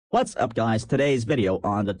What's up guys, today's video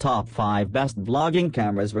on the top 5 best vlogging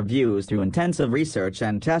cameras reviews. Through intensive research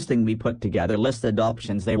and testing we put together listed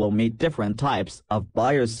options. They will meet different types of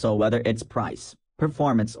buyers, so whether it's price,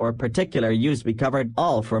 performance or particular use, we covered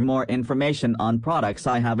all. For more information on products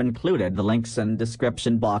I have included the links in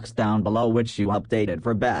description box down below which you updated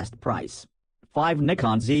for best price. 5.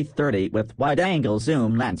 Nikon Z30 with wide-angle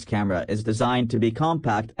zoom lens. Camera is designed to be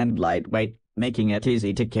compact and lightweight, making it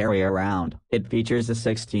easy to carry around. It features a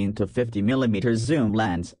 16 to 50mm zoom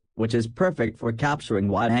lens, which is perfect for capturing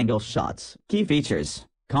wide-angle shots. Key features: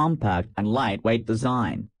 compact and lightweight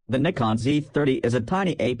design. The Nikon Z30 is a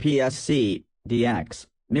tiny APS-C DX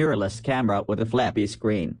mirrorless camera with a flappy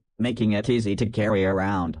screen, making it easy to carry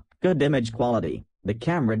around. Good image quality. The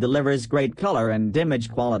camera delivers great color and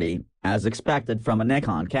image quality, as expected from a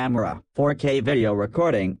Nikon camera. 4K video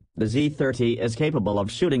recording. The Z30 is capable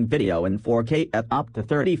of shooting video in 4K at up to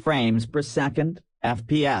 30 frames per second,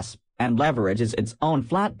 FPS, and leverages its own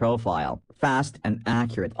flat profile, fast and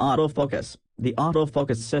accurate autofocus. The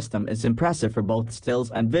autofocus system is impressive for both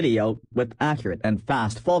stills and video, with accurate and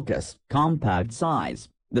fast focus. Compact size.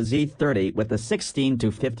 The Z30 with a 16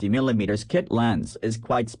 to 50mm kit lens is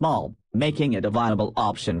quite small, making it a viable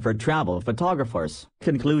option for travel photographers.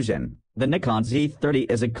 Conclusion: the Nikon Z30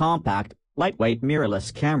 is a compact, lightweight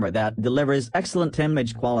mirrorless camera that delivers excellent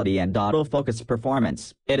image quality and autofocus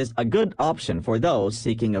performance. It is a good option for those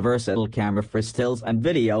seeking a versatile camera for stills and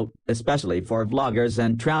video, especially for vloggers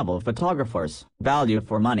and travel photographers. Value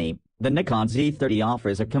for money. The Nikon Z30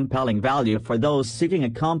 offers a compelling value for those seeking a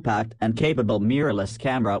compact and capable mirrorless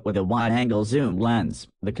camera with a wide-angle zoom lens.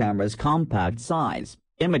 The camera's compact size,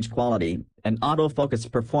 image quality, and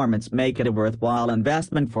autofocus performance make it a worthwhile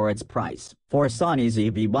investment for its price. 4. Sony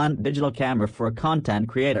ZV-1 digital camera for content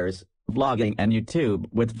creators, vlogging and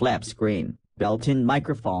YouTube with flip screen, built-in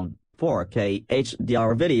microphone, 4K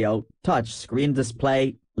HDR video, touch screen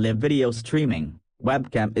display, live video streaming.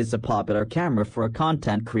 Webcam is a popular camera for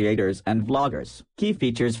content creators and vloggers. Key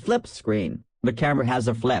features: flip screen. The camera has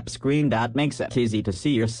a flip screen that makes it easy to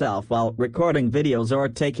see yourself while recording videos or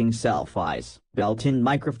taking selfies. Built-in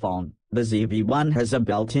microphone. The ZV-1 has a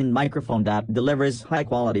built-in microphone that delivers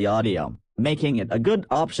high-quality audio, making it a good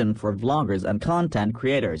option for vloggers and content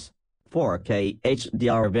creators. 4K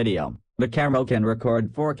HDR video. The camera can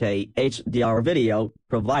record 4K HDR video,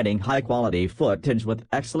 providing high-quality footage with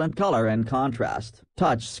excellent color and contrast.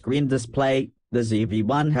 Touch screen display. The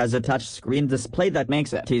ZV-1 has a touch screen display that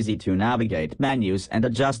makes it easy to navigate menus and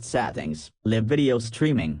adjust settings. Live video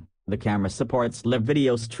streaming. The camera supports live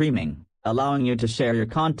video streaming, allowing you to share your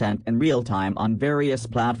content in real time on various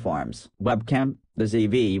platforms. Webcam. The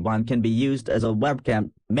ZV-1 can be used as a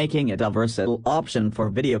webcam, making it a versatile option for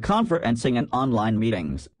video conferencing and online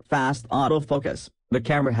meetings. Fast autofocus. The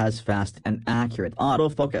camera has fast and accurate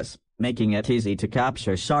autofocus, making it easy to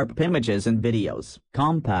capture sharp images and videos.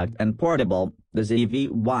 Compact and portable. The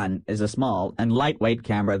ZV-1 is a small and lightweight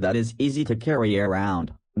camera that is easy to carry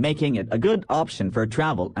around, making it a good option for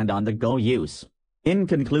travel and on-the-go use. In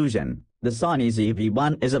conclusion, the Sony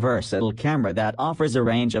ZV-1 is a versatile camera that offers a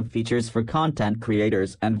range of features for content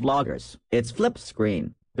creators and vloggers. Its flip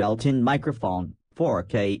screen, built-in microphone,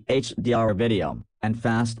 4K HDR video, and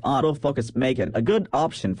fast autofocus make it a good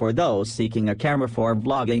option for those seeking a camera for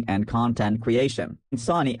vlogging and content creation.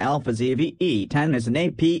 Sony Alpha ZV-E10 is an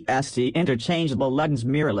APS-C interchangeable lens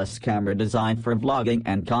mirrorless camera designed for vlogging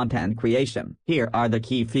and content creation. Here are the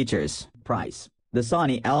key features. Price. The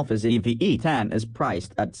Sony Alpha ZV-E10 is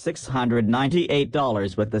priced at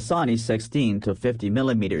 $698 with the Sony 16 to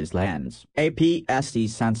 50mm lens. APS-C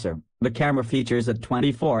sensor. The camera features a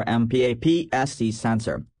 24MP APS-C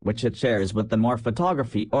sensor, which it shares with the more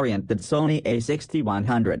photography-oriented Sony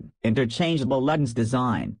a6100. Interchangeable lens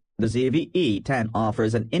design. The ZV-E10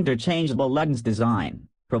 offers an interchangeable lens design,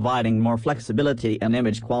 providing more flexibility in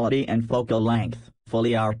image quality and focal length.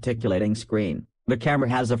 Fully articulating screen. The camera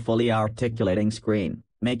has a fully articulating screen,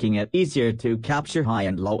 making it easier to capture high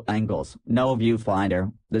and low angles. No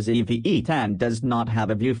viewfinder. The ZV-E10 does not have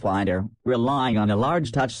a viewfinder, relying on a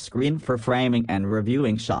large touch screen for framing and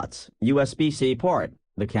reviewing shots. USB-C port.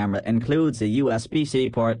 The camera includes a USB-C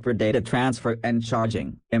port for data transfer and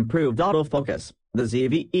charging. Improved autofocus. The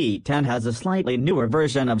ZV-E10 has a slightly newer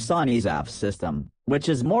version of Sony's AF system, which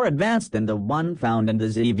is more advanced than the one found in the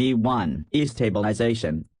ZV-1.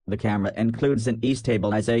 E-stabilization. The camera includes an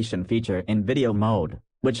e-stabilization feature in video mode,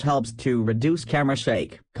 which helps to reduce camera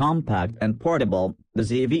shake. Compact and portable. The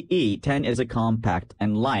ZV-E10 is a compact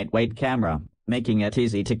and lightweight camera, making it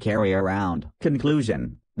easy to carry around.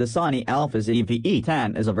 Conclusion: The Sony Alpha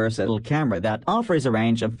ZV-E10 is a versatile camera that offers a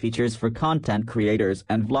range of features for content creators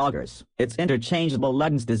and vloggers. Its interchangeable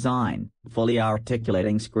lens design, fully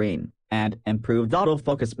articulating screen, and improved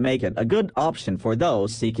autofocus make it a good option for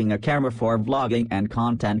those seeking a camera for vlogging and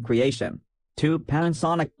content creation. 2.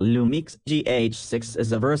 Panasonic Lumix GH6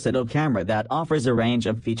 is a versatile camera that offers a range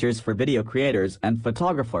of features for video creators and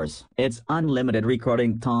photographers. Its unlimited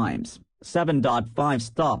recording times, 7.5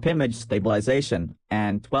 stop image stabilization,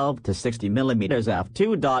 and 12 to 60mm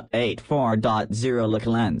f2.84.0 look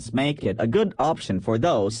lens make it a good option for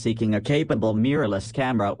those seeking a capable mirrorless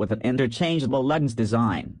camera with an interchangeable lens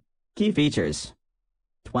design. Key features: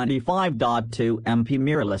 25.2 MP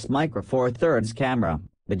mirrorless micro Four Thirds camera.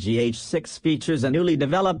 The GH6 features a newly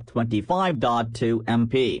developed 25.2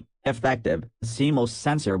 MP effective CMOS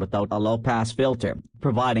sensor without a low-pass filter,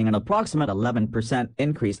 providing an approximate 11%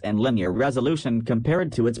 increase in linear resolution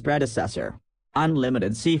compared to its predecessor.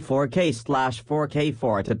 Unlimited C4K/4K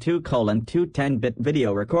 4:2:210-bit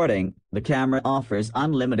video recording. The camera offers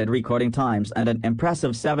unlimited recording times and an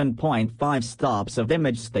impressive 7.5 stops of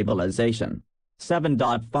image stabilization.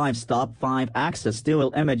 7.5 stop 5-axis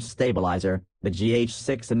dual image stabilizer. The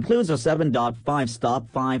GH6 includes a 7.5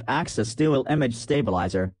 stop 5-axis dual image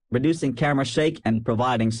stabilizer, reducing camera shake and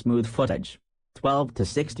providing smooth footage. 12 to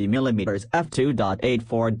 60mm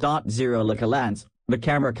f2.84.0 look lens. The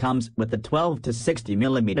camera comes with a 12 to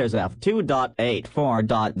 60mm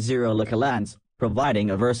f2.84.0 look lens, providing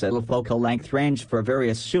a versatile focal length range for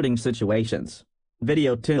various shooting situations.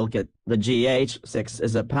 Video Toolkit. The GH6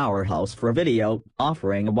 is a powerhouse for video,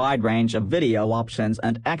 offering a wide range of video options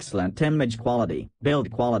and excellent image quality.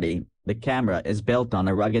 Build quality. The camera is built on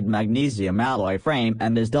a rugged magnesium alloy frame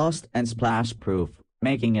and is dust and splash proof,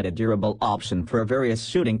 making it a durable option for various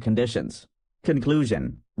shooting conditions.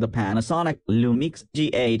 Conclusion. The Panasonic Lumix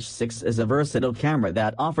GH6 is a versatile camera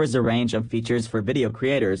that offers a range of features for video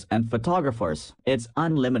creators and photographers. Its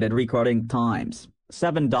unlimited recording times,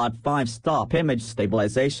 7.5 stop image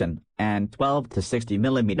stabilization, and 12 to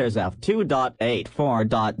 60mm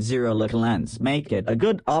f2.84.0 look lens make it a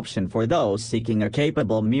good option for those seeking a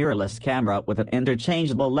capable mirrorless camera with an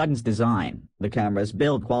interchangeable lens design. The camera's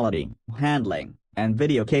build quality, handling, and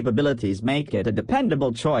video capabilities make it a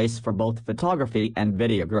dependable choice for both photography and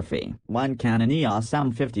videography. 1. Canon EOS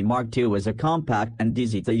M50 Mark II is a compact and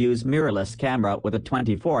easy-to-use mirrorless camera with a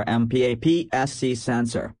 24MP APS-C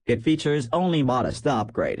sensor. It features only modest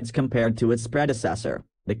upgrades compared to its predecessor,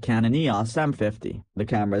 the Canon EOS M50. The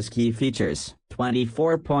camera's key features: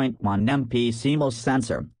 24.1 MP CMOS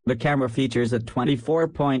sensor. The camera features a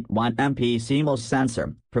 24.1 MP CMOS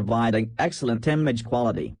sensor, providing excellent image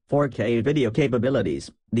quality. 4K video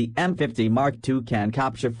capabilities. The M50 Mark II can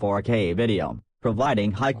capture 4K video,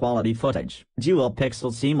 providing high-quality footage.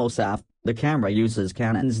 Dual-pixel CMOS f. The camera uses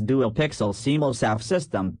Canon's dual-pixel CMOS f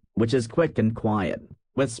system, which is quick and quiet,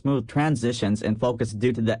 with smooth transitions in focus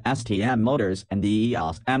due to the STM motors and the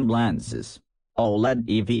EOS M lenses. OLED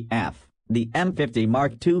EVF. The M50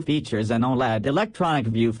 Mark II features an OLED electronic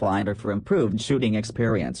viewfinder for improved shooting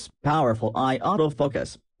experience. Powerful eye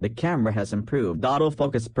autofocus. The camera has improved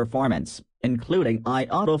autofocus performance, including eye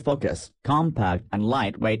autofocus. Compact and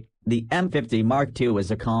lightweight. The M50 Mark II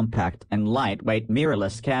is a compact and lightweight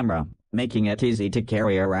mirrorless camera, making it easy to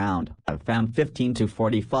carry around. A FAM15 to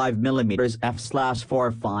 45mm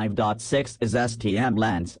f/4.5.6 is STM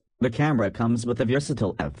lens. The camera comes with a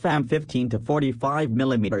versatile FAM15 to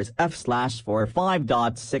 45mm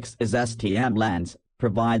f/4.5.6 is STM lens,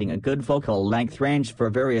 providing a good focal length range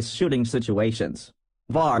for various shooting situations.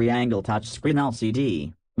 Vari-angle touchscreen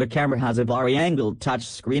LCD. The camera has a vari-angle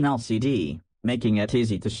touchscreen LCD, making it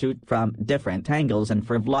easy to shoot from different angles and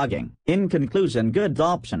for vlogging. In conclusion, good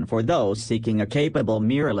option for those seeking a capable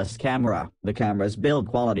mirrorless camera. The camera's build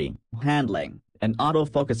quality, handling, and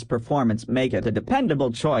autofocus performance make it a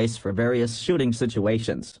dependable choice for various shooting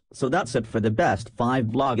situations. So that's it for the best 5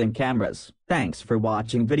 vlogging cameras. Thanks for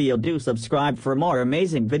watching video. Do subscribe for more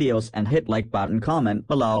amazing videos and hit like button, comment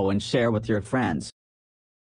below and share with your friends.